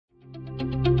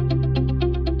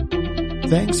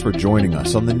Thanks for joining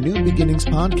us on the New Beginnings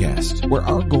podcast, where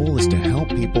our goal is to help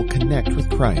people connect with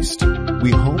Christ.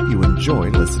 We hope you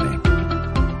enjoy listening.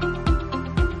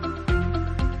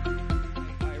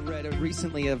 I read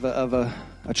recently of a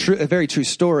very true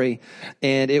story,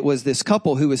 and it was this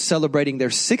couple who was celebrating their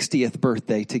 60th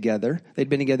birthday together. They'd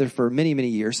been together for many, many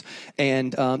years,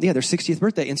 and their 60th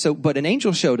birthday. And so, but an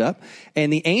angel showed up,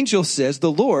 and the angel says,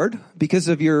 "The Lord, because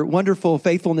of your wonderful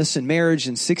faithfulness in marriage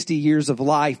and 60 years of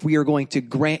life, we are going to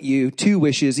grant you 2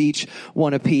 wishes, each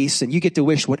one apiece, and you get to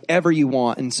wish whatever you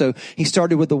want." And so he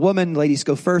started with the woman. Ladies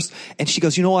go first, and she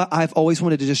goes, "You know what? I've always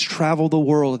wanted to just travel the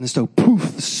world." And so,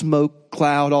 poof, smoke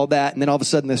cloud, all that, and then all of a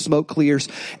sudden the smoke clears,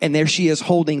 and there she is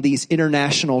holding these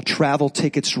international travel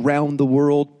tickets around the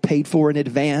world, paid for in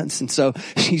advance. And so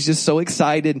she's just so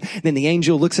excited. And then the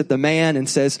angel looks at the man and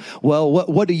says, "Well,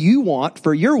 what do you want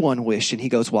for your one wish?" And he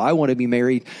goes, "Well, I want to be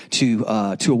married to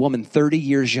a woman 30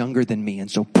 years younger than me." And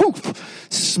so poof,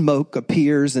 smoke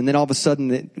appears, and then all of a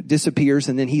sudden it disappears,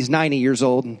 and then he's 90 years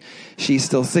old and she's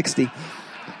still 60.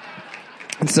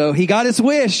 And so he got his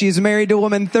wish. He's married to a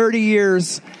woman 30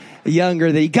 years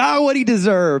younger. He got what he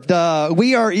deserved.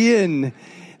 We are in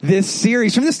this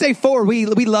series. From this day forward,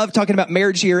 we love talking about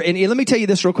marriage here. And let me tell you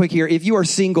this real quick here. If you are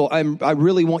single, I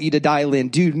really want you to dial in.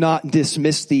 Do not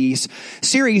dismiss these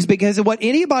series, because what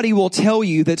anybody will tell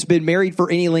you that's been married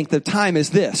for any length of time is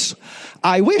this: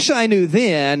 I wish I knew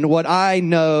then what I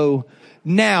know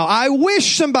now. I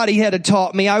wish somebody had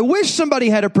taught me. I wish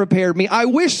somebody had prepared me. I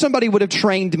wish somebody would have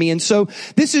trained me. And so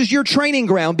this is your training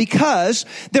ground, because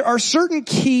there are certain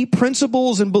key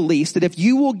principles and beliefs that if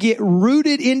you will get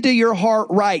rooted into your heart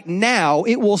right now,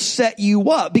 it will set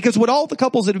you up. Because what all the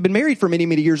couples that have been married for many,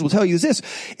 many years will tell you is this,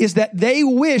 is that they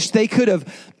wish they could have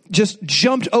just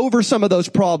jumped over some of those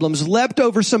problems, leapt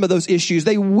over some of those issues.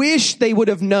 They wish they would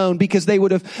have known, because they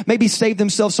would have maybe saved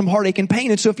themselves some heartache and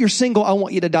pain. And so if you're single, I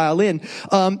want you to dial in.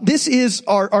 This is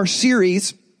our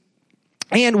series.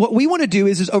 And what we want to do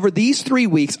is over these 3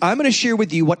 weeks, I'm going to share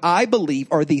with you what I believe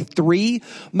are the 3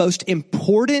 most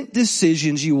important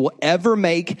decisions you will ever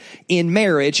make in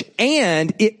marriage.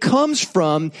 And it comes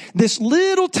from this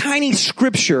little tiny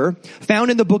scripture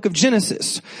found in the book of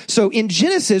Genesis. So in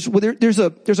Genesis, there's a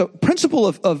principle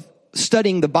of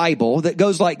studying the Bible that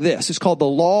goes like this. It's called the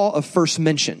law of first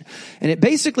mention. And it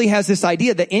basically has this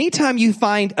idea that anytime you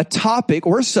find a topic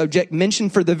or a subject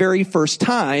mentioned for the very first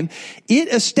time, it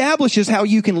establishes how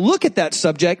you can look at that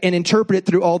subject and interpret it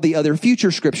through all the other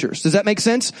future scriptures. Does that make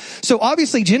sense? So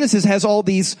obviously Genesis has all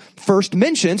these first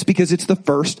mentions because it's the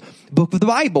first book of the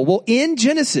Bible. Well, in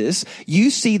Genesis, you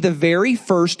see the very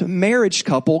first marriage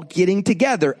couple getting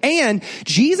together. And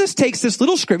Jesus takes this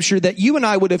little scripture that you and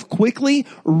I would have quickly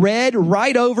read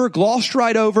right over, glossed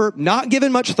right over, not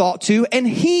given much thought to, and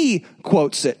he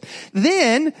quotes it.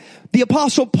 Then the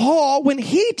Apostle Paul, when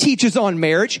he teaches on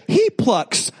marriage, he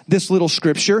plucks this little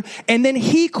scripture, and then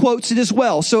he quotes it as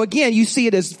well. So again, you see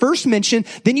it as first mention,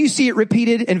 then you see it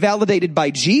repeated and validated by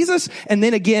Jesus, and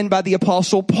then again by the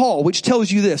Apostle Paul, which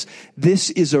tells you this: this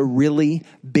is a really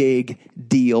big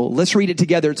deal. Let's read it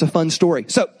together. It's a fun story.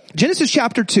 So Genesis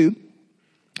chapter 2.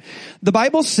 The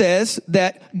Bible says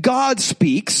that God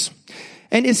speaks,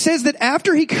 and it says that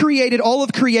after he created all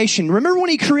of creation, remember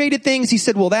when he created things, he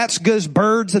said, well, that's good, there's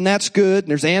birds and that's good, and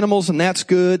there's animals and that's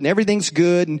good, and everything's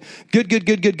good, and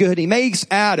good. He makes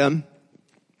Adam.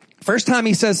 First time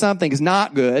he says something is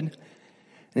not good,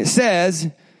 and it says,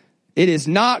 it is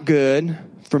not good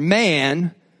for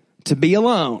man to be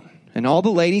alone. And all the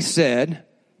ladies said,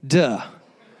 duh.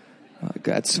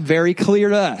 That's very clear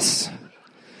to us.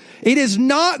 It is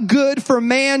not good for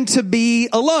man to be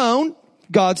alone,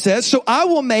 God says, so I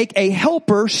will make a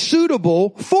helper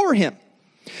suitable for him.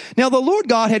 Now the Lord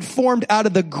God had formed out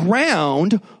of the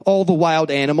ground all the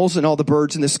wild animals and all the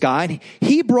birds in the sky.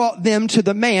 He brought them to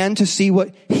the man to see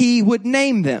what he would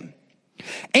name them.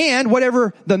 And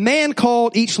whatever the man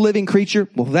called each living creature,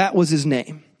 well, that was his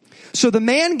name. So the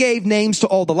man gave names to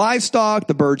all the livestock,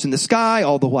 the birds in the sky,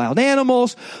 all the wild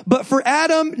animals. But for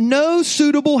Adam, no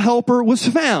suitable helper was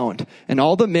found. And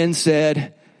all the men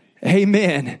said,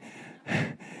 amen.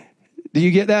 Do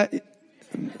you get that?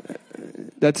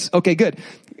 That's okay, good.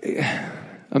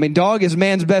 I mean, dog is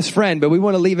man's best friend, but we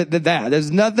want to leave it at that. There's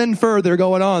nothing further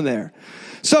going on there.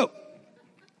 So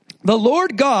the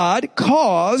Lord God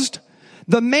caused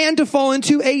the man to fall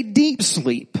into a deep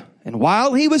sleep. And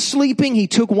while he was sleeping, he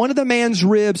took one of the man's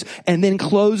ribs and then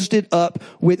closed up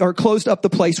the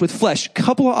place with flesh.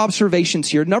 Couple of observations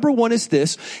here. Number one is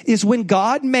this, is when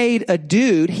God made a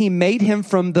dude, he made him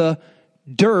from the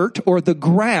dirt or the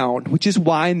ground, which is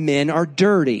why men are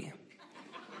dirty.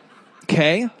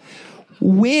 Okay?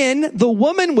 When the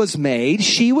woman was made,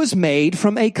 she was made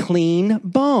from a clean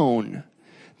bone.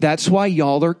 That's why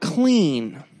y'all are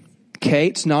clean. Okay,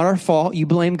 it's not our fault. You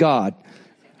blame God.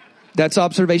 That's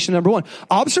observation number one.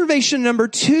 Observation number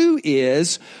two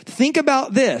is, think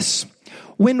about this.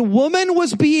 When woman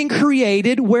was being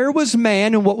created, where was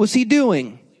man and what was he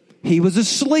doing? He was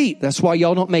asleep. That's why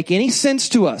y'all don't make any sense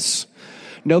to us.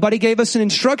 Nobody gave us an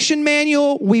instruction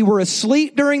manual. We were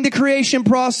asleep during the creation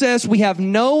process. We have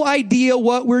no idea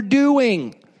what we're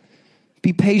doing.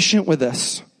 Be patient with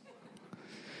us.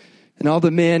 And all the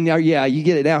men are, yeah, you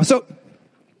get it now. So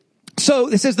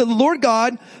it says that the Lord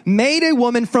God made a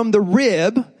woman from the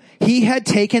rib he had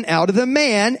taken out of the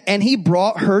man, and he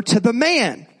brought her to the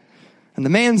man. And the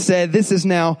man said, this is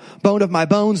now bone of my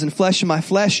bones and flesh of my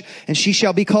flesh, and she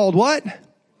shall be called what?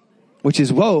 Which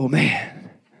is, whoa, man.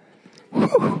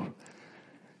 Whew.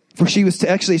 For she was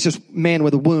actually, it's just man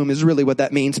with a womb is really what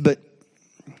that means, but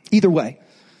either way.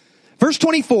 Verse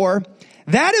 24,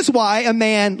 that is why a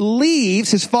man leaves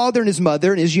his father and his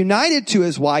mother and is united to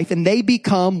his wife, and they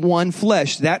become one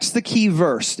flesh. That's the key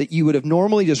verse that you would have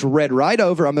normally just read right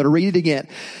over. I'm going to read it again.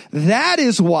 That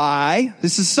is why,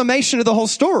 this is summation of the whole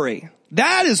story.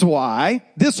 That is why,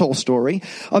 this whole story,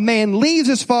 a man leaves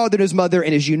his father and his mother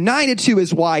and is united to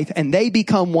his wife, and they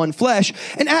become one flesh.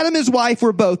 And Adam and his wife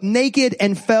were both naked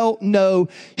and felt no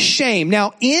shame.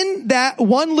 Now, in that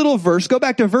one little verse, go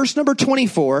back to verse number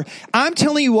 24, I'm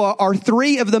telling you are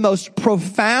three of the most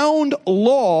profound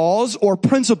laws or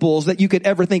principles that you could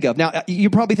ever think of. Now, you're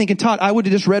probably thinking, Todd, I would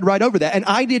have just read right over that. And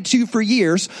I did too for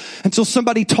years until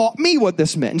somebody taught me what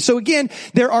this meant. And so again,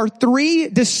 there are three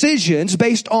decisions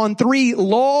based on three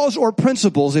laws or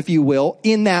principles, if you will,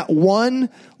 in that one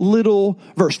little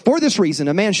verse. For this reason,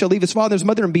 a man shall leave his father and his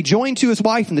mother and be joined to his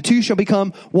wife, and the two shall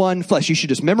become one flesh. You should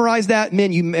just memorize that.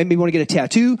 Men, you maybe want to get a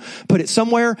tattoo, put it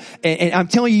somewhere. And I'm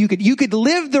telling you, you could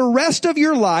live the rest of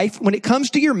your life when it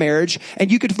comes to your marriage,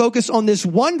 and you could focus on this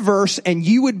one verse, and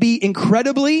you would be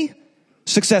incredibly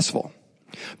successful.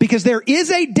 Because there is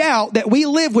a doubt that we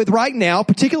live with right now,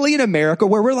 particularly in America,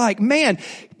 where we're like, man,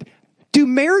 do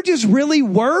marriages really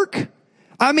work?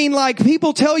 I mean, like,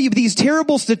 people tell you these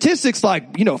terrible statistics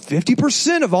like,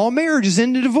 50% of all marriages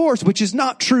end in divorce, which is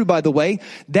not true, by the way.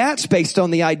 That's based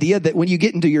on the idea that when you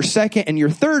get into your second and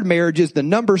your third marriages, the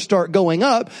numbers start going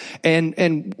up.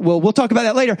 And we'll talk about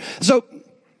that later. So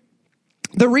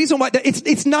the reason why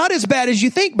it's not as bad as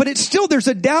you think, but it's still, there's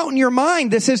a doubt in your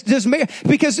mind that says,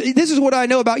 because this is what I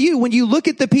know about you. When you look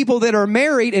at the people that are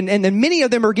married and then many of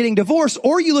them are getting divorced,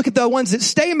 or you look at the ones that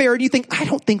stay married, you think, I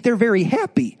don't think they're very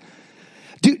happy.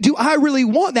 Do I really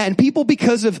want that? And people,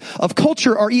 because of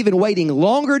culture, are even waiting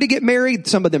longer to get married.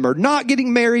 Some of them are not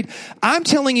getting married. I'm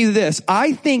telling you this.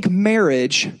 I think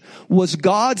marriage was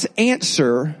God's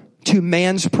answer to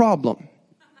man's problem.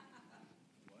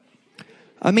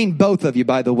 I mean both of you,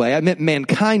 by the way. I meant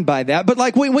mankind by that. But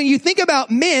like when you think about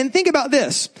men, think about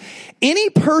this. Any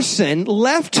person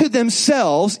left to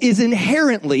themselves is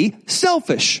inherently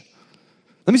selfish.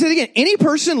 Let me say it again. Any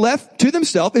person left to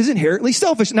themselves is inherently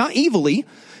selfish. Not evilly,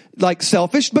 like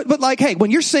selfish, but like, hey,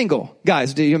 when you're single,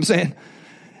 guys, do you know what I'm saying?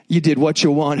 You did what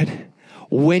you wanted,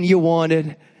 when you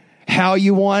wanted, how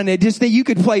you wanted. Just that you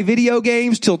could play video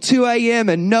games till 2 a.m.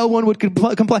 and no one would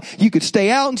complain. You could stay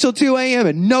out until 2 a.m.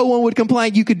 and no one would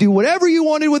complain. You could do whatever you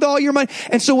wanted with all your money.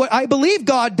 And so what I believe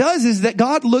God does is that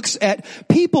God looks at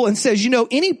people and says,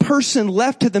 any person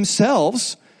left to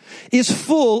themselves is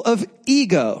full of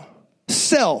ego,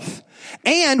 self.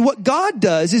 And what God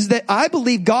does is that I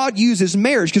believe God uses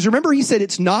marriage, because remember he said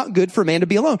it's not good for man to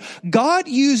be alone. God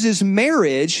uses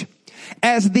marriage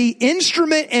as the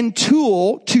instrument and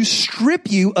tool to strip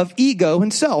you of ego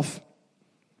and self.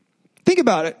 Think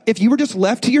about it. If you were just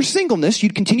left to your singleness,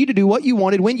 you'd continue to do what you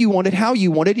wanted, when you wanted, how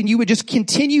you wanted, and you would just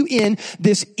continue in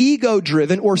this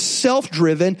ego-driven or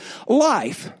self-driven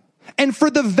life. And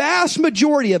for the vast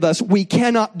majority of us, we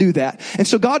cannot do that. And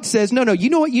so God says, no, you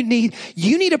know what you need?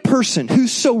 You need a person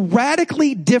who's so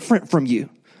radically different from you.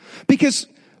 Because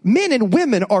men and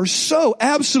women are so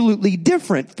absolutely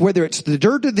different, whether it's the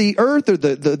dirt of the earth or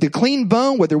the clean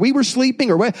bone, whether we were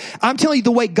sleeping or what. I'm telling you,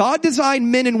 the way God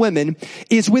designed men and women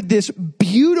is with this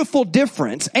beautiful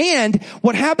difference. And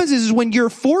what happens is when you're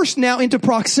forced now into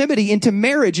proximity, into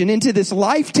marriage, and into this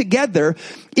life together,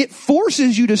 it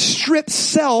forces you to strip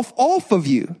self off of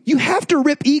you. You have to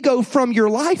rip ego from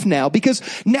your life now, because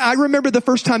now I remember the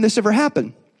first time this ever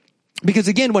happened. Because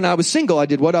again, when I was single, I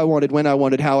did what I wanted, when I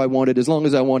wanted, how I wanted, as long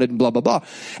as I wanted, and blah, blah, blah.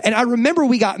 And I remember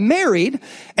we got married,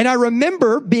 and I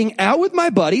remember being out with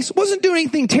my buddies, wasn't doing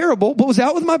anything terrible, but was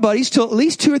out with my buddies till at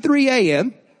least 2 or 3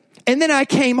 a.m. And then I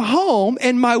came home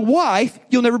and my wife,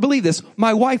 you'll never believe this,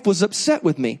 my wife was upset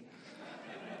with me.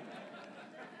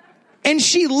 And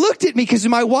she looked at me because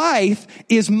my wife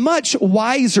is much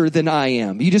wiser than I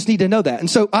am. You just need to know that. And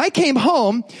so I came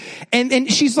home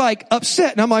and she's like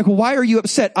upset. And I'm like, well, why are you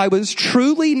upset? I was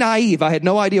truly naive. I had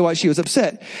no idea why she was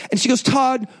upset. And she goes,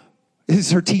 Todd, this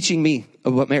is her teaching me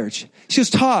about marriage. She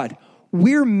goes, Todd,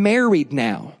 we're married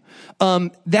now.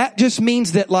 That just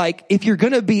means that like, if you're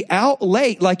going to be out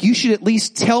late, like you should at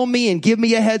least tell me and give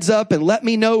me a heads up and let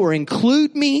me know or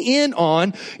include me in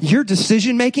on your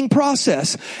decision-making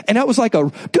process. And that was like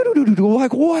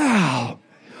like, wow,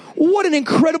 what an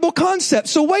incredible concept.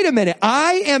 So wait a minute.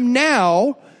 I am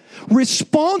now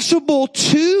responsible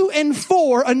to and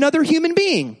for another human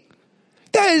being.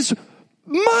 That is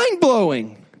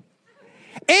mind-blowing.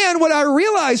 And what I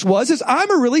realized is I'm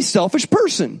a really selfish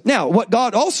person. Now, what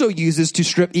God also uses to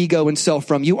strip ego and self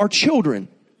from you are children.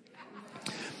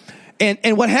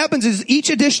 And what happens is each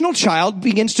additional child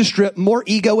begins to strip more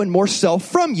ego and more self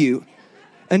from you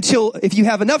until if you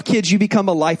have enough kids, you become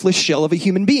a lifeless shell of a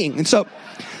human being. And so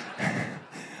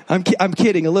I'm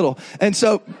kidding a little. And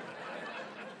so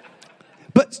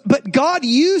But God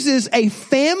uses a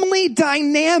family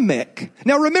dynamic.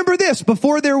 Now remember this,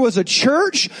 before there was a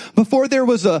church, before there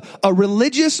was a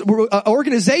religious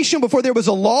organization, before there was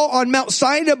a law on Mount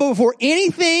Sinai, before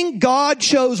anything, God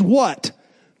chose what?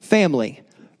 Family,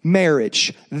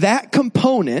 marriage, that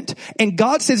component. And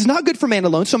God says it's not good for man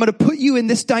alone, so I'm going to put you in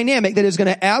this dynamic that is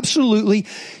going to absolutely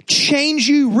change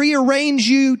you, rearrange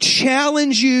you,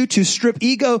 challenge you to strip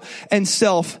ego and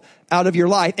self out of your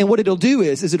life. And what it'll do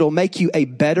is it'll make you a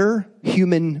better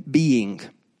human being.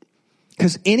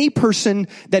 Because any person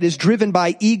that is driven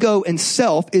by ego and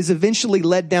self is eventually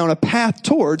led down a path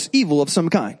towards evil of some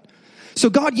kind. So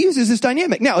God uses this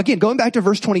dynamic. Now, again, going back to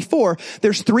verse 24,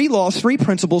 there's 3 laws, 3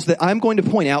 principles that I'm going to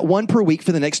point out, 1 per week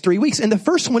for the next 3 weeks. And the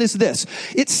first one is this.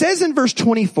 It says in verse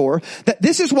 24 that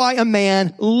this is why a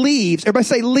man leaves. Everybody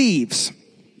say leaves.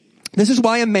 This is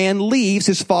why a man leaves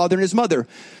his father and his mother.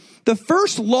 The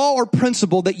first law or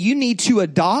principle that you need to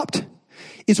adopt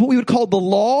is what we would call the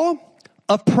law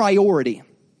of priority.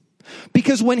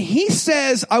 Because when he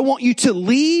says, I want you to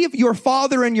leave your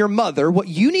father and your mother, what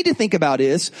you need to think about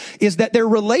is that their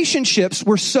relationships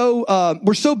were so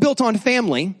built on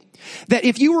family that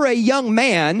if you were a young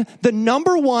man, the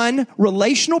number one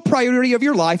relational priority of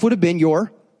your life would have been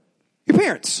your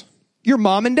parents. Your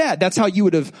mom and dad. That's how you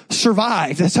would have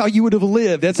survived. That's how you would have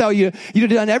lived. That's how you'd have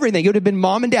done everything. It would have been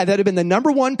mom and dad. That would have been the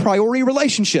number one priority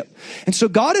relationship. And so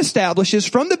God establishes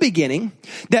from the beginning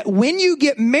that when you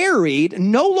get married,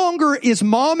 no longer is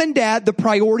mom and dad the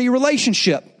priority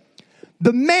relationship.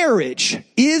 The marriage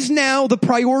is now the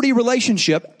priority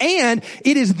relationship, and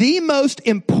it is the most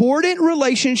important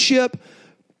relationship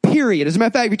period. As a matter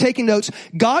of fact, if you're taking notes,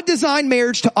 God designed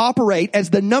marriage to operate as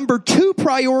the number 2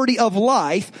 priority of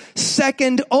life,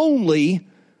 second only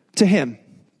to him.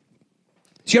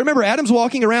 So you remember Adam's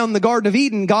walking around the Garden of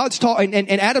Eden,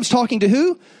 and Adam's talking to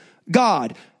who?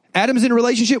 God. Adam's in a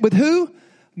relationship with who?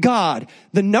 God.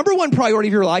 The number 1 priority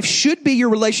of your life should be your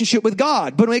relationship with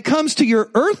God. But when it comes to your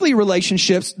earthly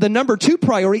relationships, the number 2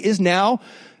 priority is now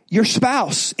your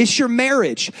spouse. It's your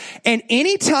marriage. And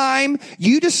anytime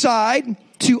you decide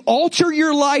to alter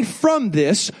your life from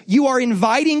this, you are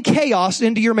inviting chaos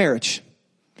into your marriage.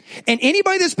 And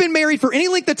anybody that's been married for any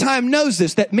length of time knows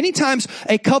this, that many times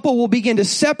a couple will begin to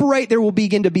separate. There will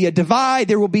begin to be a divide.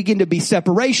 There will begin to be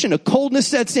separation. A coldness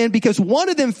sets in because one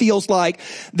of them feels like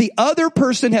the other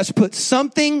person has put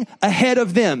something ahead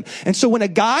of them. And so when a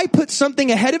guy puts something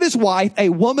ahead of his wife, a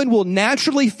woman will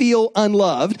naturally feel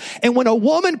unloved. And when a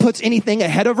woman puts anything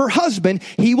ahead of her husband,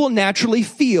 he will naturally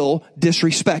feel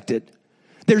disrespected.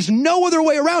 There's no other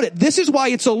way around it. This is why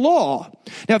it's a law.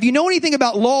 Now, if you know anything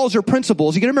about laws or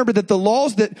principles, you can remember that the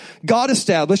laws that God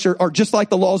established are just like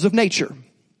the laws of nature,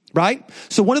 right?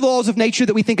 So one of the laws of nature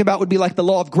that we think about would be like the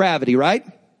law of gravity, right?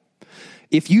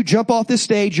 If you jump off this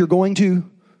stage, you're going to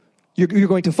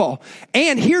fall.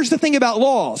 And here's the thing about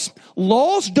laws.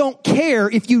 Laws don't care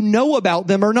if you know about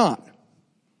them or not.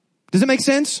 Does it make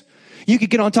sense? You could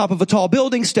get on top of a tall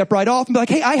building, step right off and be like,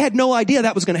 hey, I had no idea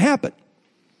that was going to happen.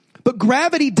 But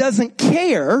gravity doesn't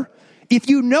care if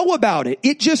you know about it.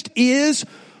 It just is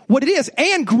what it is.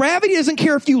 And gravity doesn't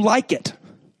care if you like it.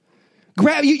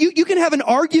 You can have an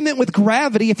argument with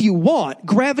gravity if you want.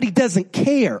 Gravity doesn't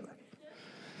care.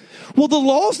 Well, the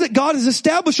laws that God has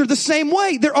established are the same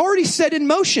way. They're already set in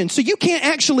motion. So you can't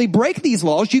actually break these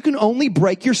laws. You can only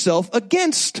break yourself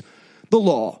against the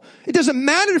law. It doesn't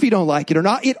matter if you don't like it or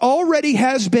not. It already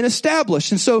has been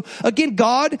established. And so, again,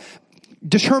 God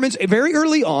determines very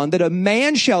early on that a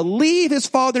man shall leave his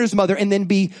father and his mother and then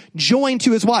be joined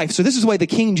to his wife. So this is the way the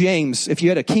King James, if you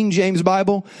had a King James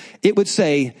Bible, it would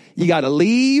say you got to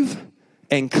leave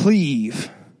and cleave.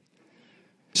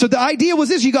 So the idea was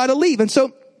this, you got to leave. And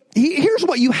so here's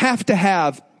what you have to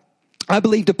have, I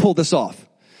believe, to pull this off,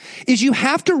 is you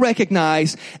have to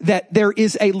recognize that there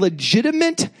is a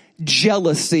legitimate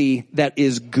jealousy that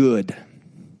is good.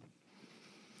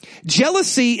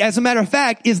 Jealousy, as a matter of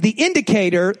fact, is the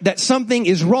indicator that something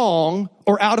is wrong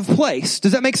or out of place.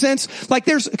 Does that make sense? Like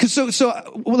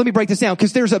let me break this down,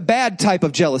 because there's a bad type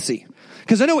of jealousy.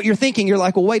 Because I know what you're thinking. You're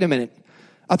like, well, wait a minute.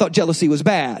 I thought jealousy was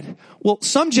bad. Well,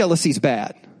 some jealousy is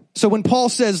bad. So when Paul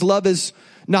says love is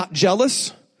not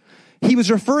jealous, he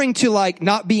was referring to like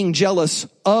not being jealous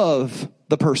of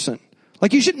the person.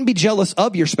 Like you shouldn't be jealous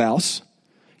of your spouse.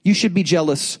 You should be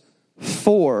jealous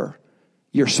for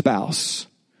your spouse.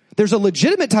 There's a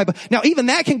legitimate type of, now even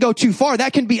that can go too far.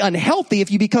 That can be unhealthy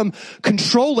if you become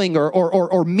controlling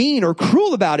or mean or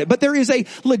cruel about it. But there is a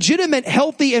legitimate,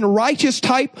 healthy, and righteous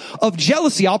type of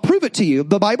jealousy. I'll prove it to you.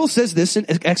 The Bible says this in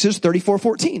Exodus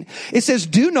 34:14. It says,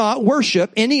 do not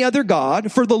worship any other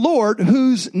God, for the Lord,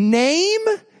 whose name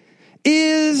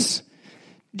is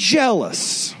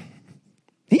jealous.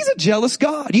 He's a jealous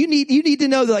God. You need to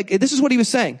know that, like, this is what he was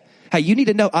saying. Hey, you need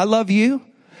to know I love you.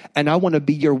 And I want to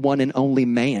be your one and only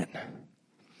man.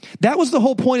 That was the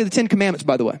whole point of the 10 Commandments,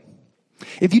 by the way.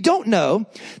 If you don't know,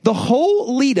 the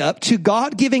whole lead up to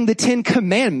God giving the 10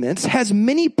 Commandments has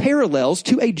many parallels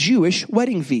to a Jewish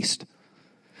wedding feast.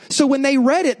 So when they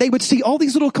read it, they would see all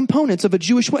these little components of a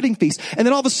Jewish wedding feast. And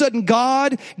then all of a sudden,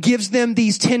 God gives them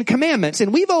these 10 Commandments.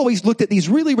 And we've always looked at these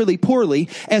really, really poorly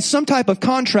as some type of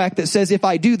contract that says, if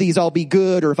I do these, I'll be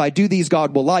good. Or if I do these,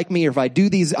 God will like me. Or if I do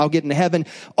these, I'll get into heaven.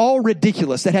 All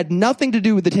ridiculous. That had nothing to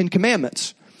do with the 10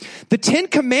 Commandments. The 10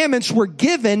 Commandments were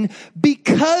given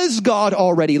because God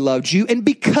already loved you and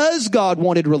because God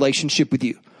wanted relationship with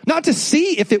you. Not to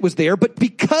see if it was there, but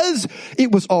because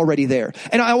it was already there.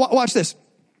 And watch this.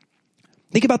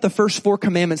 Think about the first 4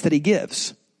 commandments that he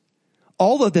gives.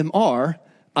 All of them are,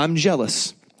 I'm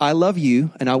jealous. I love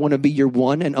you and I want to be your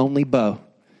one and only beau.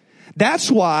 That's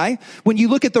why when you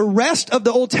look at the rest of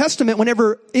the Old Testament,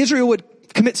 whenever Israel would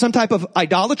commit some type of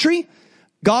idolatry,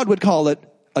 God would call it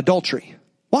adultery.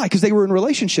 Why? Because they were in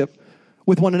relationship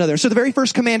with one another. So the very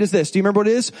first command is this. Do you remember what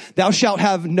it is? Thou shalt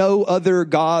have no other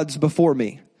gods before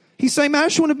me. He's saying, man, I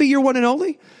just want to be your one and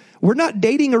only. We're not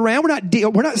dating around.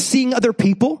 We're not seeing other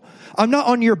people. I'm not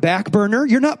on your back burner.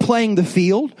 You're not playing the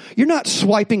field. You're not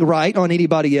swiping right on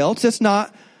anybody else. That's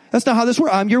not how this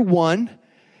works. I'm your one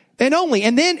and only.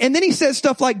 And then he says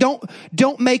stuff like,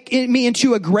 don't make me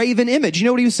into a graven image. You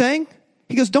know what he was saying?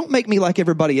 He goes, don't make me like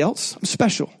everybody else. I'm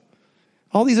special.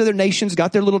 All these other nations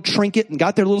got their little trinket and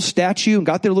got their little statue and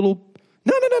got their little,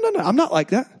 no. I'm not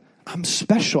like that. I'm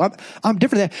special. I'm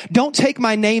different than that. Don't take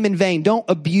my name in vain. Don't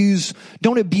abuse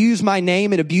my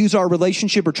name and abuse our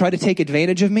relationship or try to take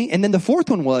advantage of me. And then the fourth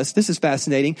one was, this is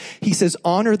fascinating. He says,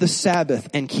 honor the Sabbath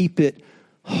and keep it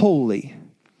holy.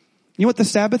 You know what the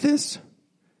Sabbath is?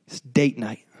 It's date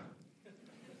night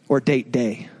or date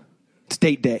day. It's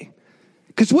date day.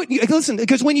 Because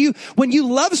when you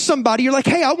love somebody, you're like,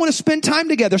 hey, I want to spend time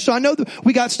together. So I know that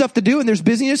we got stuff to do and there's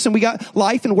busyness and we got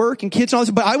life and work and kids and all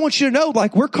this. But I want you to know,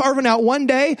 like, we're carving out one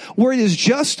day where it is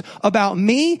just about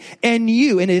me and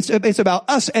you. And it's about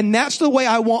us. And that's the way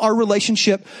I want our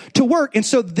relationship to work. And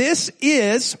so this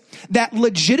is that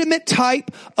legitimate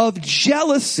type of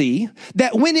jealousy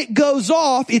that when it goes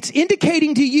off, it's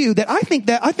indicating to you that I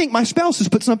think my spouse has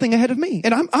put something ahead of me.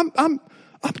 And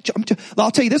I'll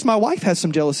tell you this, my wife has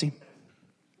some jealousy.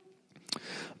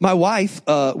 My wife,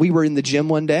 we were in the gym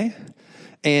one day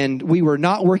and we were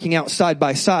not working out side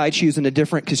by side. She was in a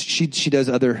different, cause she does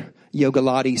other yoga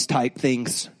lattes type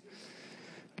things.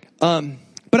 But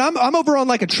I'm over on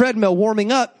like a treadmill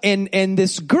warming up and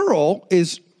this girl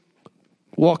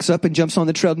walks up and jumps on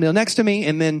the treadmill next to me.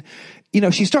 And then,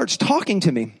 she starts talking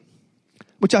to me,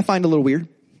 which I find a little weird.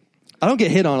 I don't get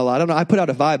hit on a lot. I don't know. I put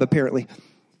out a vibe apparently.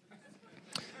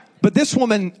 But this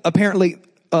woman apparently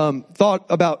thought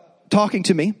about talking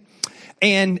to me,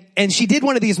 and she did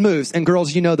one of these moves. And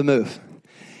girls, you know the move,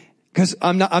 because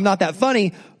I'm not that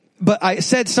funny. But I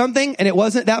said something, and it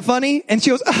wasn't that funny, and she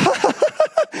goes,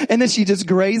 and then she just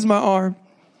grazed my arm,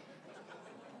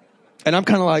 and I'm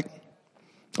kind of like,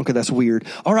 okay, that's weird.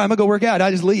 All right, I'm gonna go work out. I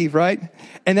just leave, right?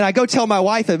 And then I go tell my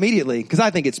wife immediately because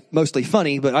I think it's mostly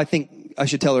funny, but I think I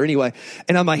should tell her anyway.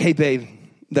 And I'm like, hey, babe,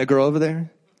 that girl over there.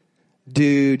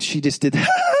 Dude, she just did that.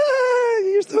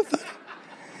 You're so funny.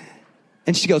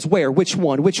 And she goes, where? Which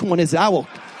one? Which one is it? I will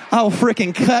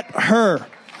freaking cut her.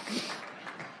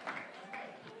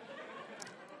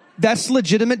 That's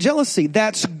legitimate jealousy.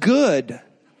 That's good.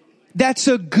 That's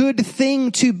a good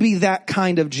thing to be that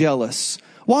kind of jealous.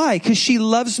 Why? Because she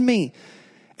loves me.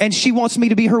 And she wants me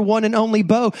to be her one and only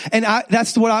beau. And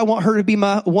that's what I want her to be,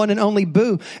 my one and only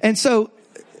boo. And so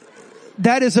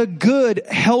that is a good,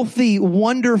 healthy,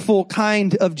 wonderful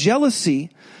kind of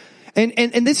jealousy.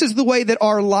 And this is the way that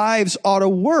our lives ought to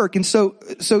work. And so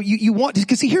you want to,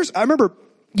 because see, I remember,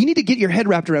 you need to get your head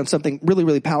wrapped around something really,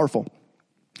 really powerful.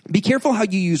 Be careful how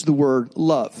you use the word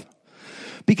love.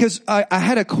 Because I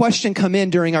had a question come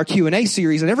in during our Q&A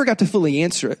series. I never got to fully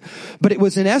answer it. But it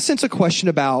was in essence a question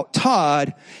about,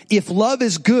 Todd, if love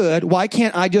is good, why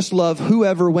can't I just love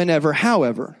whoever, whenever,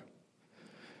 however?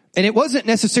 And it wasn't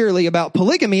necessarily about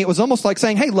polygamy. It was almost like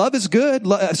saying, hey, love is good.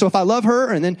 So if I love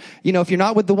her, and then, if you're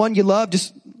not with the one you love,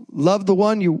 just love the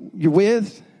one you're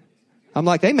with. I'm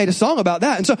like, they made a song about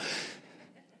that. And so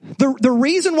the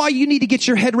reason why you need to get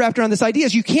your head wrapped around this idea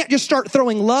is you can't just start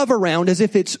throwing love around as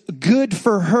if it's good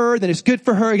for her, then it's good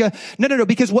for her. No,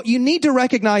 because what you need to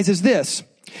recognize is this.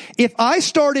 If I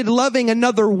started loving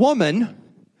another woman,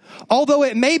 although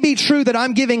it may be true that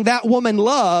I'm giving that woman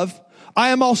love, I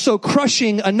am also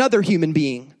crushing another human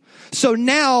being. So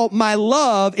now my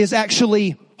love is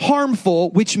actually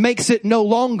harmful, which makes it no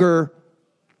longer.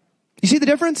 You see the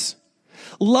difference?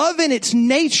 Love in its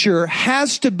nature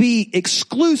has to be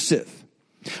exclusive.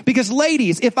 Because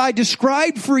ladies, if I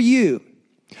described for you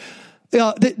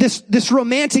this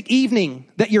romantic evening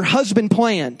that your husband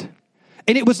planned,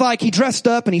 and it was like he dressed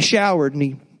up and he showered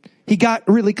and he got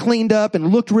really cleaned up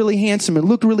and looked really handsome and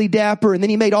looked really dapper, and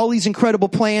then he made all these incredible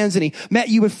plans, and he met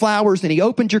you with flowers, and he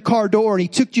opened your car door, and he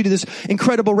took you to this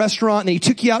incredible restaurant, and he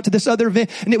took you out to this other event,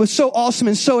 and it was so awesome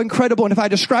and so incredible. And if I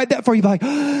described that for you, you'd be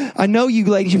like, I know you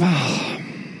ladies.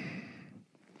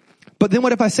 But then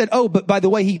what if I said, but by the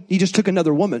way, he just took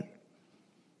another woman?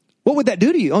 What would that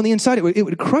do to you? On the inside, it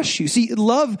would crush you. See,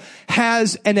 love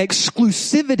has an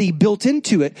exclusivity built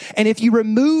into it. And if you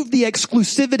remove the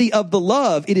exclusivity of the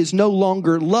love, it is no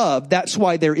longer love. That's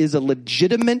why there is a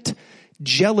legitimate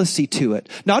jealousy to it.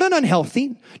 Not an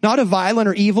unhealthy, not a violent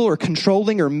or evil or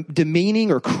controlling or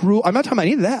demeaning or cruel. I'm not talking about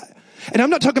any of that. And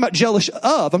I'm not talking about jealous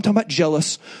of. I'm talking about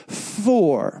jealous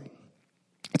for.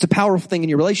 It's a powerful thing in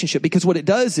your relationship, because what it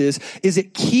does is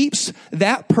it keeps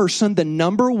that person the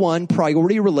number one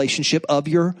priority relationship of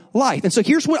your life. And so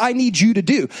here's what I need you to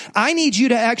do. I need you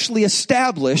to actually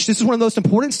establish, this is one of the most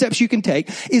important steps you can take,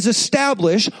 is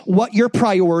establish what your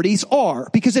priorities are.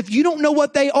 Because if you don't know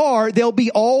what they are, they'll be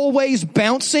always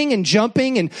bouncing and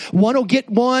jumping, and one will get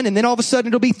one, and then all of a sudden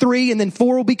it'll be three, and then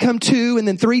four will become two, and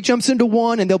then three jumps into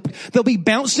one, and they'll be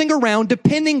bouncing around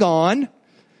depending on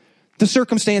the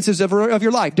circumstances of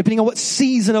your life, depending on what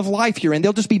season of life you're in.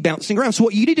 They'll just be bouncing around. So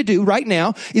what you need to do right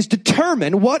now is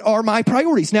determine, what are my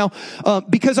priorities? Now,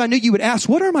 because I knew you would ask,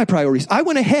 what are my priorities? I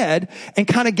went ahead and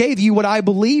kind of gave you what I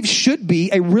believe should be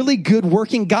a really good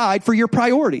working guide for your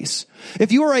priorities.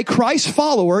 If you are a Christ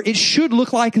follower, it should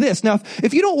look like this. Now,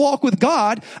 if you don't walk with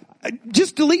God,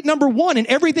 just delete number one, and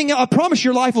everything, I promise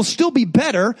your life will still be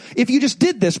better if you just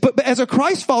did this. But as a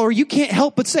Christ follower, you can't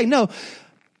help but say, no,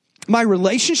 my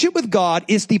relationship with God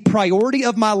is the priority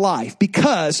of my life,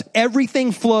 because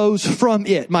everything flows from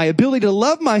it. My ability to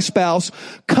love my spouse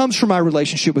comes from my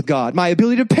relationship with God. My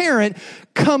ability to parent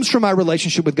comes from my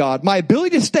relationship with God. My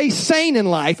ability to stay sane in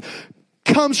life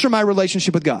comes from my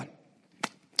relationship with God.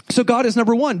 So God is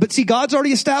number one. But see, God's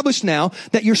already established now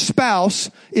that your spouse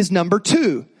is number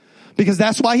two, because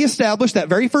that's why he established that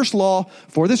very first law.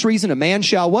 For this reason, a man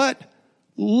shall what?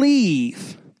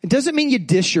 Leave. It doesn't mean you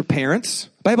dish your parents.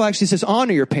 The Bible actually says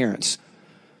honor your parents.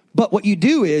 But what you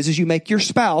do is you make your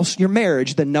spouse, your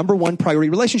marriage, the number one priority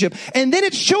relationship. And then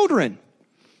it's children.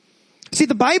 See,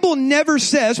 the Bible never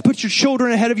says put your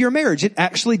children ahead of your marriage. It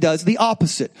actually does the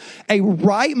opposite. A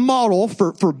right model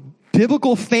for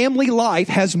biblical family life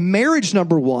has marriage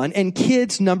number one and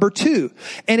kids number two.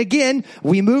 And again,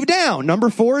 we move down. Number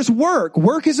four is work.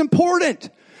 Work is important.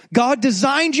 God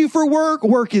designed you for work.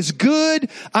 Work is good.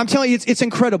 I'm telling you, it's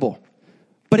incredible.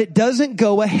 But it doesn't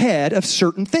go ahead of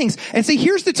certain things. And see,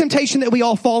 here's the temptation that we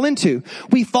all fall into.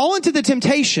 We fall into the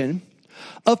temptation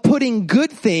of putting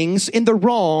good things in the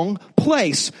wrong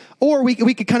place. Or we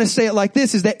could kind of say it like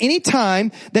this, is that any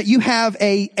time that you have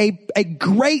a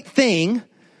great thing,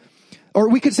 or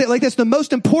we could say it like this, the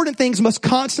most important things must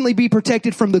constantly be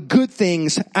protected from the good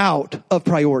things out of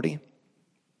priority.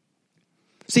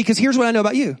 See, because here's what I know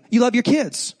about you. You love your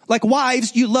kids. Like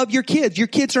wives, you love your kids. Your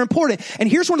kids are important.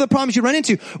 And here's one of the problems you run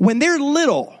into. When they're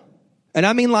little, And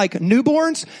I mean like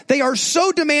newborns, they are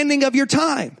so demanding of your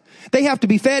time. They have to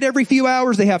be fed every few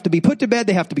hours. They have to be put to bed.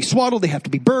 They have to be swaddled. They have to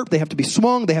be burped. They have to be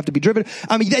swung. They have to be driven.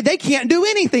 I mean, they can't do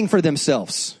anything for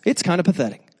themselves. It's kind of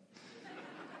pathetic.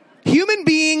 Human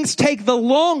beings take the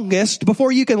longest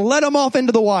before you can let them off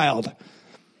into the wild.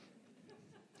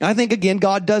 I think, again,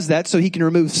 God does that so he can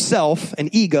remove self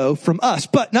and ego from us.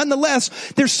 But nonetheless,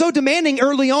 they're so demanding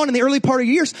early on in the early part of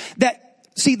your years that,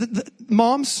 see, the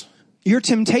moms, your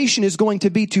temptation is going to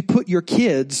be to put your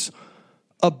kids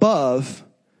above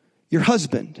your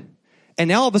husband. And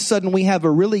now all of a sudden we have a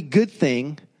really good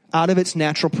thing out of its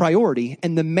natural priority,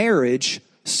 and the marriage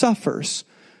suffers.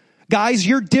 Guys,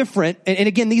 you're different. And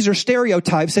again, these are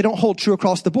stereotypes. They don't hold true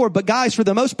across the board. But guys, for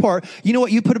the most part, you know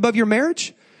what you put above your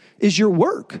marriage? Is your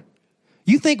work.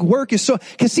 You think work is so,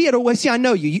 cause see, I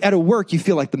know you, at a work, you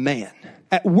feel like the man.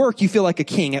 At work, you feel like a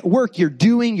king. At work, you're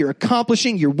doing, you're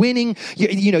accomplishing, you're winning.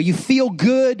 You feel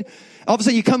good. All of a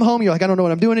sudden you come home, you're like, I don't know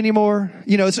what I'm doing anymore.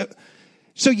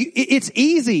 It's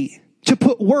easy to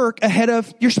put work ahead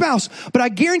of your spouse. But I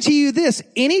guarantee you this,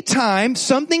 anytime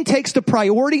something takes the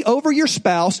priority over your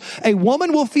spouse, a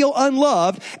woman will feel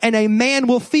unloved and a man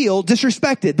will feel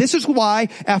disrespected. This is why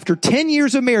after 10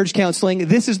 years of marriage counseling,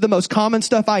 this is the most common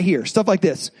stuff I hear. Stuff like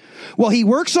this. Well, he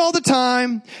works all the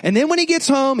time, and then when he gets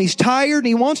home, he's tired and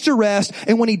he wants to rest.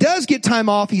 And when he does get time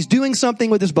off, he's doing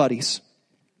something with his buddies.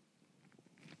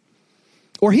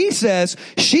 Or he says,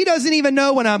 she doesn't even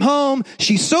know when I'm home.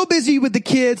 She's so busy with the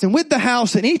kids and with the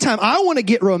house that anytime I want to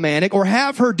get romantic or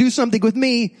have her do something with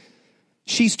me,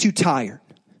 she's too tired.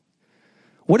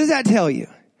 What does that tell you?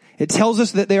 It tells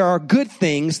us that there are good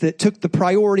things that took the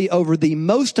priority over the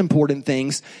most important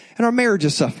things, and our marriage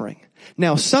is suffering.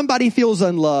 Now, somebody feels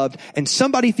unloved and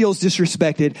somebody feels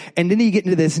disrespected, and then you get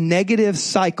into this negative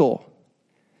cycle.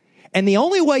 And the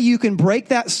only way you can break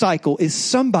that cycle is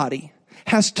somebody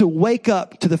has to wake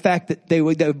up to the fact that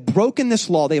they've broken this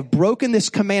law. They have broken this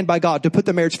command by God to put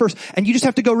the marriage first. And you just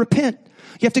have to go repent.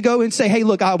 You have to go and say, hey,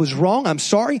 look, I was wrong. I'm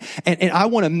sorry. And I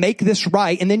want to make this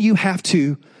right. And then you have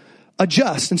to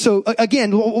adjust. And so again,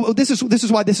 this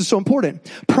is why this is so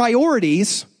important.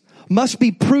 Priorities must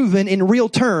be proven in real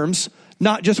terms,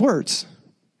 not just words.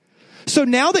 So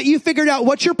now that you figured out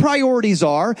what your priorities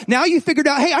are, now you figured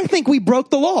out, hey, I think we broke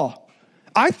the law.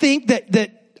 I think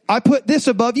that I put this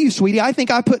above you, sweetie. I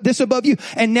think I put this above you.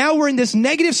 And now we're in this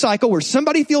negative cycle where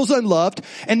somebody feels unloved.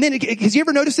 And then, has you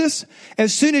ever noticed this?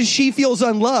 As soon as she feels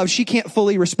unloved, she can't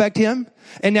fully respect him.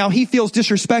 And now he feels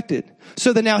disrespected.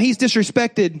 So then now he's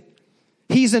disrespected.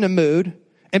 He's in a mood.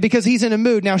 And because he's in a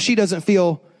mood, now she doesn't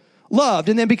feel loved.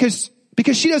 And then because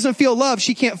she doesn't feel loved,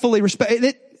 she can't fully respect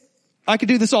it. I could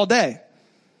do this all day.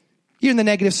 You're in the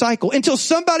negative cycle until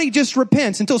somebody just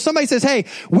repents, until somebody says, hey,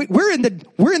 we're in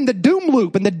the doom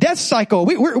loop and the death cycle.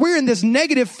 We're in this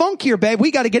negative funk here, babe.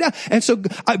 We got to get out. And so,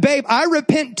 babe, I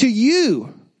repent to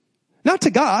you, not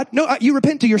to God. No, you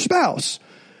repent to your spouse.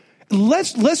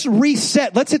 Let's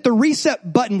reset. Let's hit the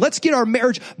reset button. Let's get our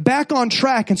marriage back on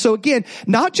track. And so again,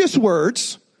 not just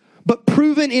words, but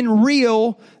proven in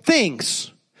real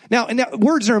things. Now,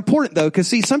 words are important though, because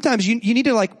see, sometimes you need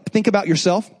to think about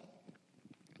yourself.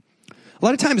 A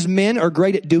lot of times men are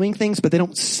great at doing things, but they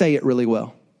don't say it really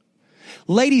well.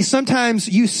 Ladies, sometimes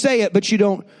you say it, but you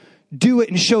don't do it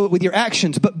and show it with your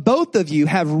actions. But both of you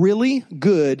have really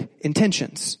good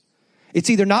intentions. It's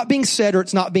either not being said or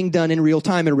it's not being done in real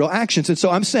time in real actions. And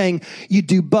so I'm saying you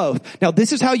do both. Now,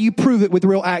 this is how you prove it with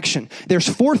real action. There's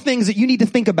 4 things that you need to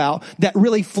think about that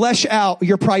really flesh out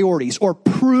your priorities or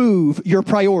prove your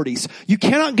priorities. You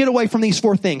cannot get away from these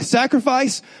 4 things: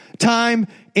 sacrifice, time,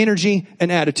 energy,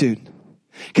 and attitude.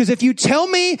 Because if you tell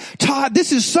me, Todd,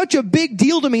 this is such a big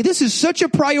deal to me, this is such a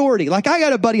priority. Like I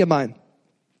got a buddy of mine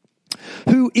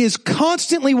who is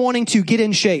constantly wanting to get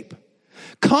in shape,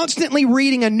 constantly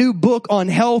reading a new book on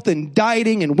health and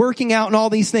dieting and working out and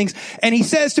all these things. And he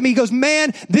says to me, he goes,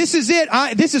 man, this is it.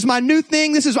 This is my new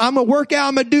thing. I'm going to work out.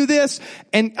 I'm going to do this.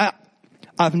 And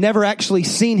I've never actually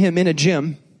seen him in a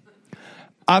gym.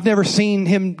 I've never seen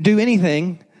him do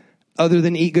anything other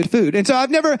than eat good food. And so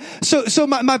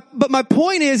but my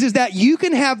point is that you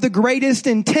can have the greatest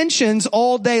intentions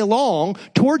all day long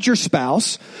towards your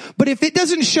spouse, but if it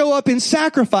doesn't show up in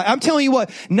sacrifice, I'm telling you what,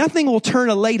 nothing will turn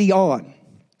a lady on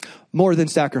more than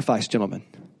sacrifice, gentlemen.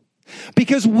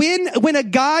 Because when a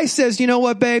guy says, you know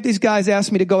what, babe, these guys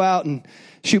asked me to go out and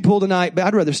shoot pool tonight, but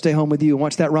I'd rather stay home with you and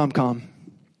watch that rom-com.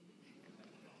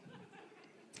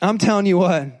 I'm telling you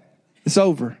what, it's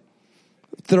over.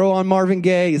 Throw on Marvin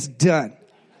Gaye, it's done.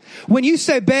 When you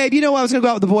say, babe, you know what, I was going to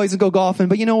go out with the boys and go golfing,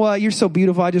 but you know what, you're so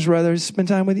beautiful, I'd just rather spend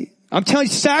time with you. I'm telling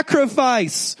you,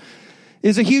 sacrifice.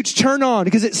 is a huge turn on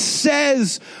because it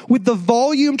says with the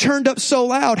volume turned up so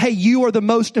loud, hey, you are the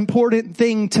most important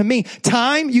thing to me.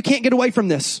 Time, you can't get away from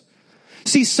this.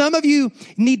 See, some of you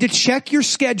need to check your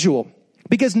schedule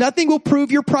because nothing will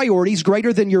prove your priorities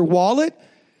greater than your wallet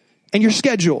and your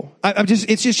schedule.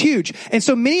 It's just huge. And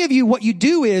so many of you, what you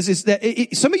do is that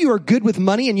some of you are good with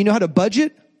money and you know how to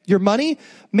budget your money.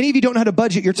 Many of you don't know how to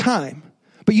budget your time.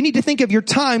 But you need to think of your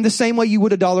time the same way you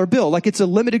would a dollar bill. Like it's a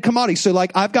limited commodity. So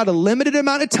like I've got a limited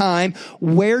amount of time.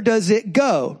 Where does it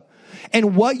go?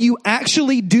 And what you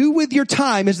actually do with your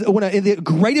time is one of the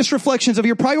greatest reflections of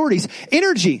your priorities.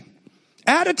 Energy,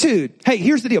 attitude. Hey,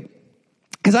 here's the deal.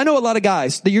 Because I know a lot of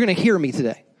guys that you're going to hear me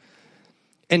today.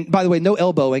 And by the way, no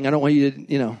elbowing. I don't want you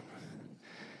to,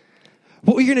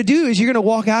 What you're going to do is you're going to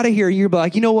walk out of here and you're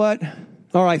like, you know what?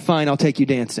 All right, fine. I'll take you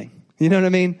dancing. You know what I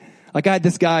mean? Like I had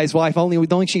this guy's wife, the only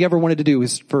thing she ever wanted to do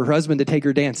was for her husband to take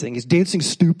her dancing. He's dancing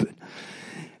stupid.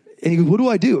 And he goes, what do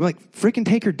I do? I'm like, freaking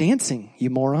take her dancing, you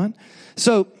moron.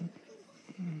 So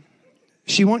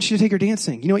she wants you to take her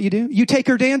dancing. You know what you do? You take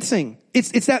her dancing.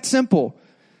 It's that simple.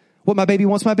 What my baby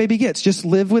wants, my baby gets. Just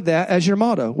live with that as your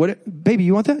motto. Baby,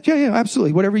 you want that? Yeah,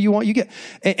 absolutely. Whatever you want, you get.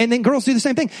 And then girls do the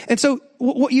same thing. And so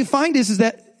what you find is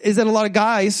that a lot of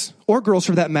guys or girls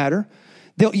for that matter,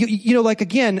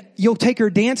 you'll take her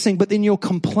dancing, but then you'll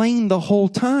complain the whole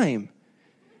time.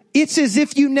 It's as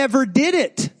if you never did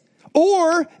it.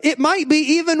 Or it might be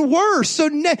even worse. So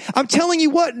I'm telling you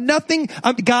what,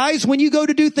 guys, when you go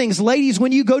to do things, ladies,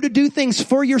 when you go to do things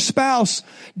for your spouse,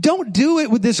 don't do it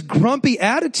with this grumpy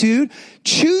attitude.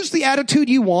 Choose the attitude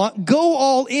you want, go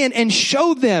all in and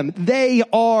show them they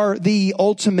are the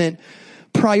ultimate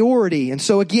priority. And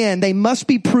so again, they must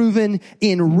be proven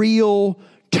in real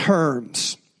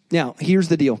terms. Now, here's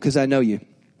the deal, because I know you.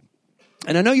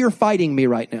 And I know you're fighting me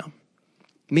right now.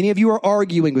 Many of you are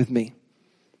arguing with me.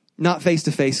 Not face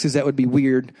to face, because that would be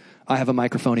weird. I have a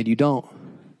microphone and you don't.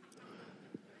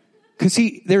 Because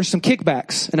there's some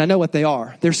kickbacks, and I know what they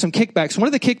are. There's some kickbacks. One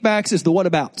of the kickbacks is the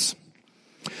whatabouts.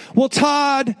 Well,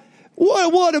 Todd,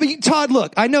 Todd,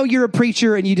 look, I know you're a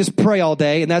preacher and you just pray all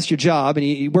day and that's your job and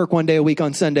you work one day a week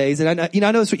on Sundays. And I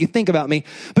know that's what you think about me.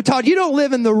 But Todd, you don't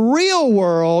live in the real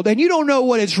world and you don't know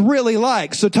what it's really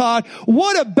like. So Todd,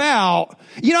 what about,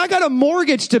 I got a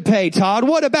mortgage to pay, Todd.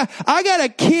 What about, I got a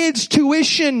kid's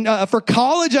tuition for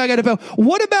college I got to pay.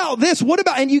 What about this? What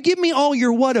about, and you give me all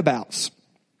your whatabouts.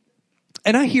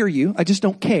 And I hear you. I just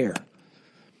don't care.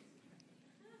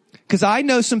 Because I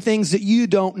know some things that you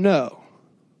don't know.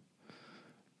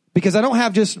 Because I don't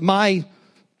have just my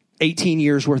 18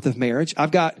 years worth of marriage.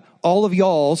 I've got all of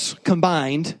y'all's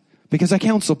combined because I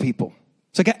counsel people.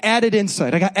 So I got added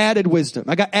insight. I got added wisdom.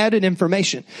 I got added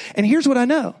information. And here's what I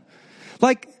know.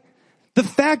 Like, the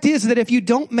fact is that if you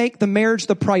don't make the marriage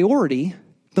the priority,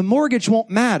 the mortgage won't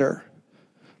matter.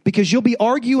 Because you'll be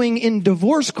arguing in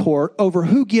divorce court over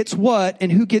who gets what and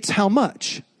who gets how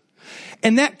much.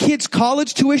 And that kid's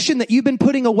college tuition that you've been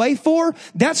putting away for,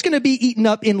 that's going to be eaten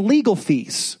up in legal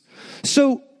fees.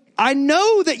 So I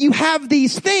know that you have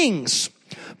these things,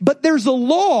 but there's a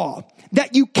law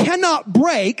that you cannot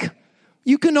break.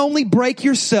 You can only break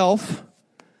yourself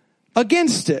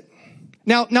against it.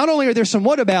 Now, not only are there some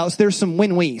whatabouts, there's some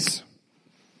win-wees.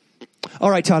 All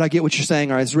right, Todd, I get what you're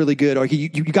saying. All right, it's really good. All right, you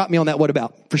got me on that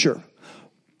whatabout, for sure.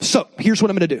 So here's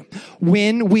what I'm going to do.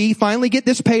 When we finally get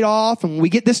this paid off and we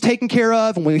get this taken care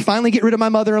of and when we finally get rid of my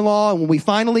mother-in-law and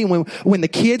when the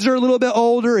kids are a little bit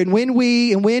older and when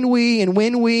we.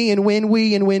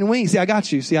 See, I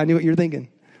got you. See, I knew what you were thinking.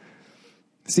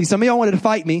 See, some of y'all wanted to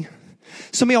fight me.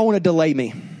 Some of y'all want to delay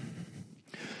me.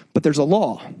 But there's a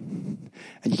law and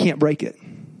you can't break it.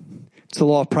 It's the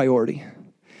law of priority.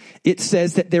 It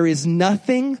says that there is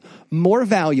nothing more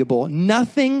valuable,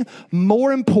 nothing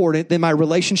more important than my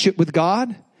relationship with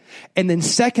God. And then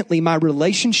secondly, my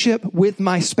relationship with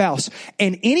my spouse.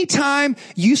 And anytime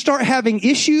you start having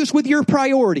issues with your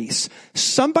priorities,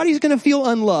 somebody's going to feel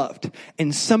unloved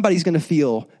and somebody's going to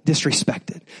feel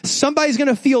disrespected. Somebody's going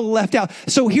to feel left out.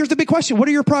 So here's the big question. What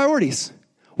are your priorities?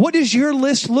 What does your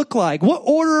list look like? What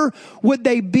order would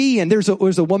they be in? There's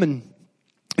a woman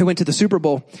who went to the Super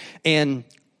Bowl and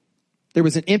there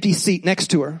was an empty seat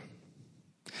next to her.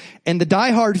 And the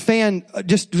diehard fan,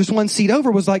 just one seat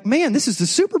over, was like, man, this is the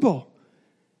Super Bowl.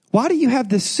 Why do you have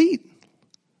this seat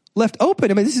left open?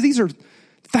 I mean, these are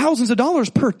thousands of dollars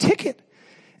per ticket.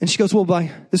 And she goes, well,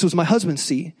 this was my husband's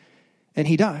seat and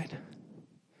he died.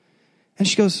 And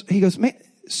he goes, man,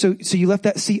 so you left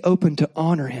that seat open to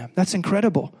honor him. That's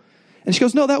incredible. And she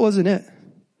goes, no, that wasn't it.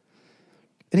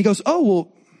 And he goes, oh,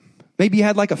 well, maybe you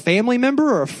had like a family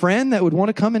member or a friend that would want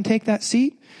to come and take that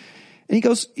seat.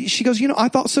 And she goes, I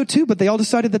thought so too, but they all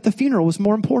decided that the funeral was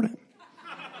more important.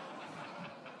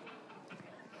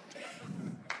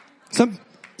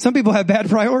 Some people have bad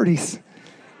priorities.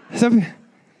 They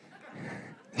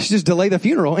should just delay the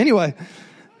funeral. Anyway,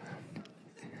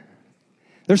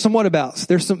 there's some whatabouts.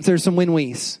 There's some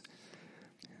win-wees.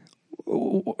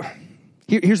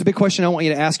 Here's a big question I want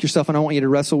you to ask yourself and I want you to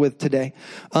wrestle with today.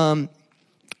 And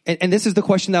this is the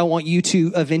question that I want you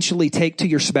to eventually take to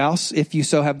your spouse if you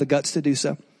so have the guts to do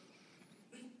so.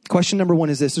 Question number one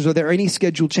is this. Are there any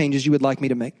schedule changes you would like me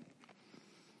to make?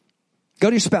 Go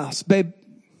to your spouse. Babe,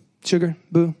 sugar,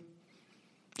 boo.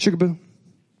 Sugar, boo.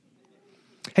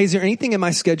 Hey, is there anything in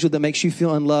my schedule that makes you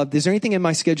feel unloved? Is there anything in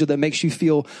my schedule that makes you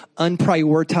feel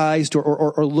unprioritized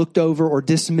or looked over or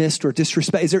dismissed or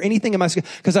disrespected? Is there anything in my schedule?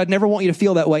 Because I'd never want you to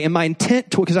feel that way. And my intent,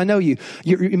 because I know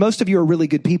most of you are really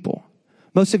good people.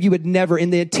 Most of you would never,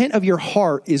 and the intent of your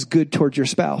heart is good towards your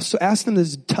spouse. So ask them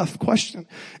this tough question.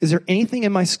 Is there anything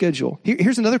in my schedule?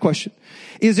 Here's another question.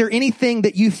 Is there anything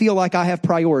that you feel like I have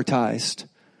prioritized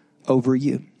over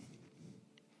you?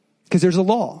 Because there's a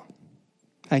law.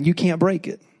 And you can't break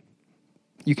it.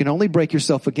 You can only break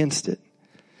yourself against it.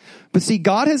 But see,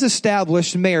 God has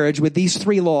established marriage with these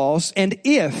three laws. And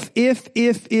if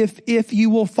you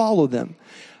will follow them,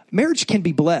 marriage can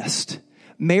be blessed.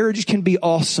 Marriage can be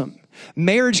awesome.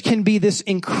 Marriage can be this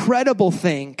incredible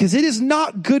thing. Because it is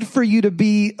not good for you to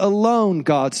be alone,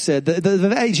 God said.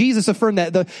 Jesus affirmed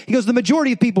that. He goes, the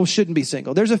majority of people shouldn't be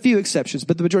single. There's a few exceptions,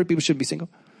 but the majority of people shouldn't be single.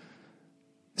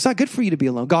 It's not good for you to be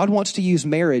alone. God wants to use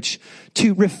marriage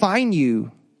to refine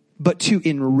you, but to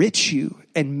enrich you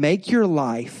and make your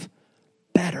life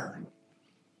better.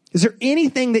 Is there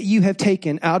anything that you have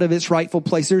taken out of its rightful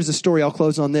place? There's a story, I'll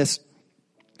close on this.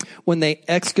 When they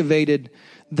excavated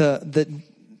the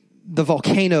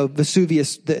volcano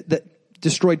Vesuvius that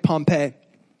destroyed Pompeii,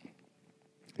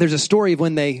 there's a story of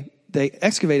when they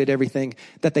excavated everything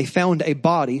that they found a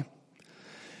body.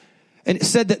 And it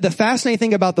said that the fascinating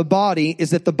thing about the body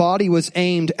is that the body was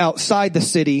aimed outside the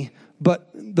city, but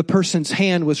the person's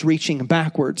hand was reaching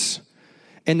backwards.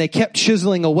 And they kept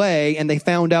chiseling away and they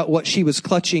found out what she was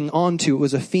clutching onto. It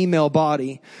was a female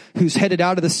body who's headed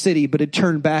out of the city, but had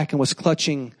turned back and was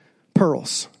clutching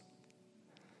pearls.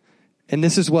 And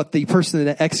this is what the person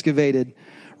that excavated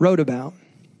wrote about.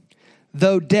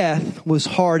 Though death was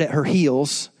hard at her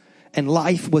heels, and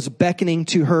life was beckoning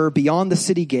to her beyond the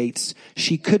city gates,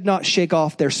 she could not shake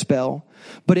off their spell.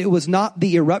 But it was not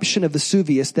the eruption of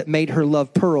Vesuvius that made her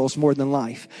love pearls more than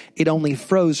life. It only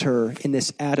froze her in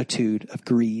this attitude of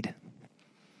greed.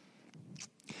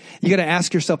 You got to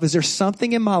ask yourself, is there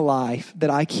something in my life that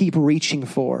I keep reaching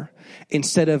for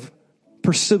instead of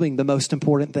pursuing the most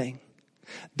important thing?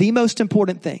 The most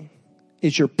important thing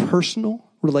is your personal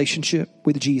relationship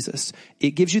with Jesus.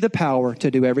 It gives you the power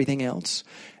to do everything else.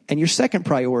 And your second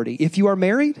priority, if you are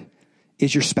married,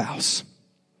 is your spouse.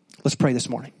 Let's pray this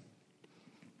morning.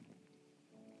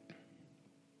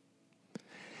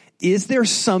 Is there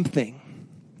something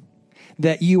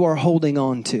that you are holding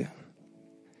on to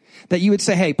that you would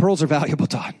say, hey, pearls are valuable,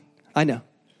 Todd. I know,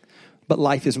 but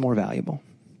life is more valuable.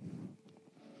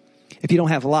 If you don't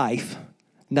have life,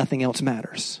 nothing else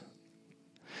matters.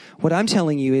 What I'm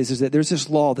telling you is that there's this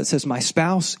law that says my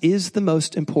spouse is the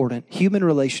most important human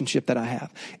relationship that I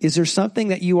have. Is there something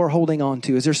that you are holding on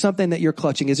to? Is there something that you're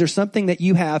clutching? Is there something that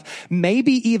you have,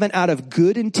 maybe even out of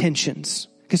good intentions?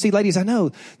 Because see, ladies, I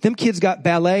know them kids got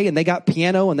ballet and they got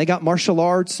piano and they got martial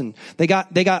arts and they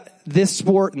got this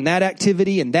sport and that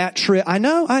activity and that trip. I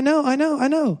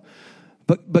know.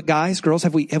 But guys, girls,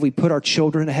 have we put our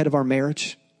children ahead of our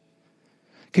marriage?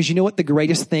 Because you know what the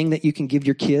greatest thing that you can give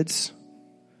your kids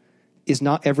is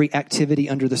not every activity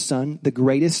under the sun. The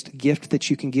greatest gift that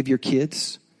you can give your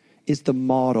kids is the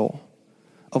model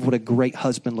of what a great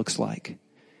husband looks like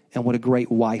and what a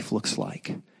great wife looks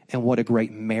like and what a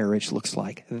great marriage looks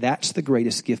like. That's the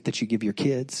greatest gift that you give your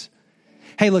kids.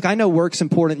 Hey, look, I know work's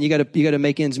important. You got to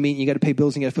make ends meet and you got to pay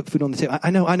bills and you got to put food on the table. I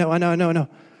know.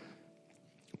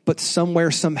 But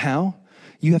somewhere, somehow,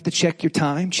 you have to check your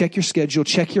time, check your schedule,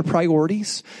 check your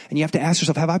priorities. And you have to ask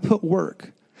yourself, have I put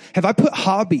work? Have I put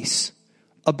hobbies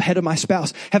ahead of my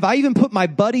spouse? Have I even put my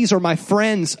buddies or my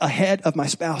friends ahead of my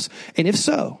spouse? And if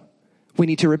so, we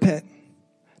need to repent.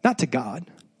 Not to God,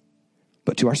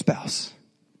 but to our spouse.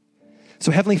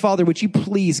 So Heavenly Father, would you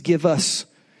please give us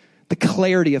the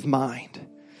clarity of mind?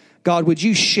 God, would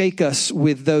you shake us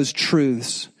with those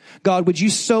truths? God, would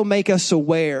you so make us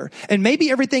aware? And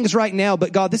maybe everything's right now,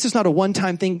 but God, this is not a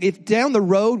one-time thing. If down the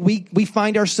road we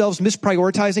find ourselves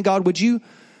misprioritizing, God, would you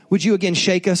again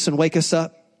shake us and wake us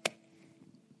up?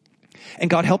 And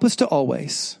God, help us to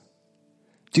always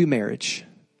do marriage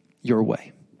your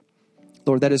way.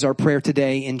 Lord, that is our prayer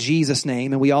today in Jesus'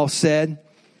 name. And we all said,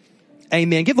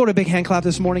 amen. Give Lord a big hand clap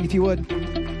this morning if you would.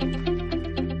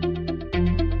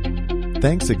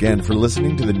 Thanks again for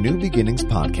listening to the New Beginnings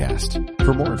podcast.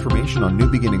 For more information on New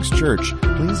Beginnings Church,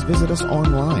 please visit us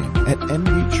online at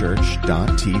nbchurch.tv.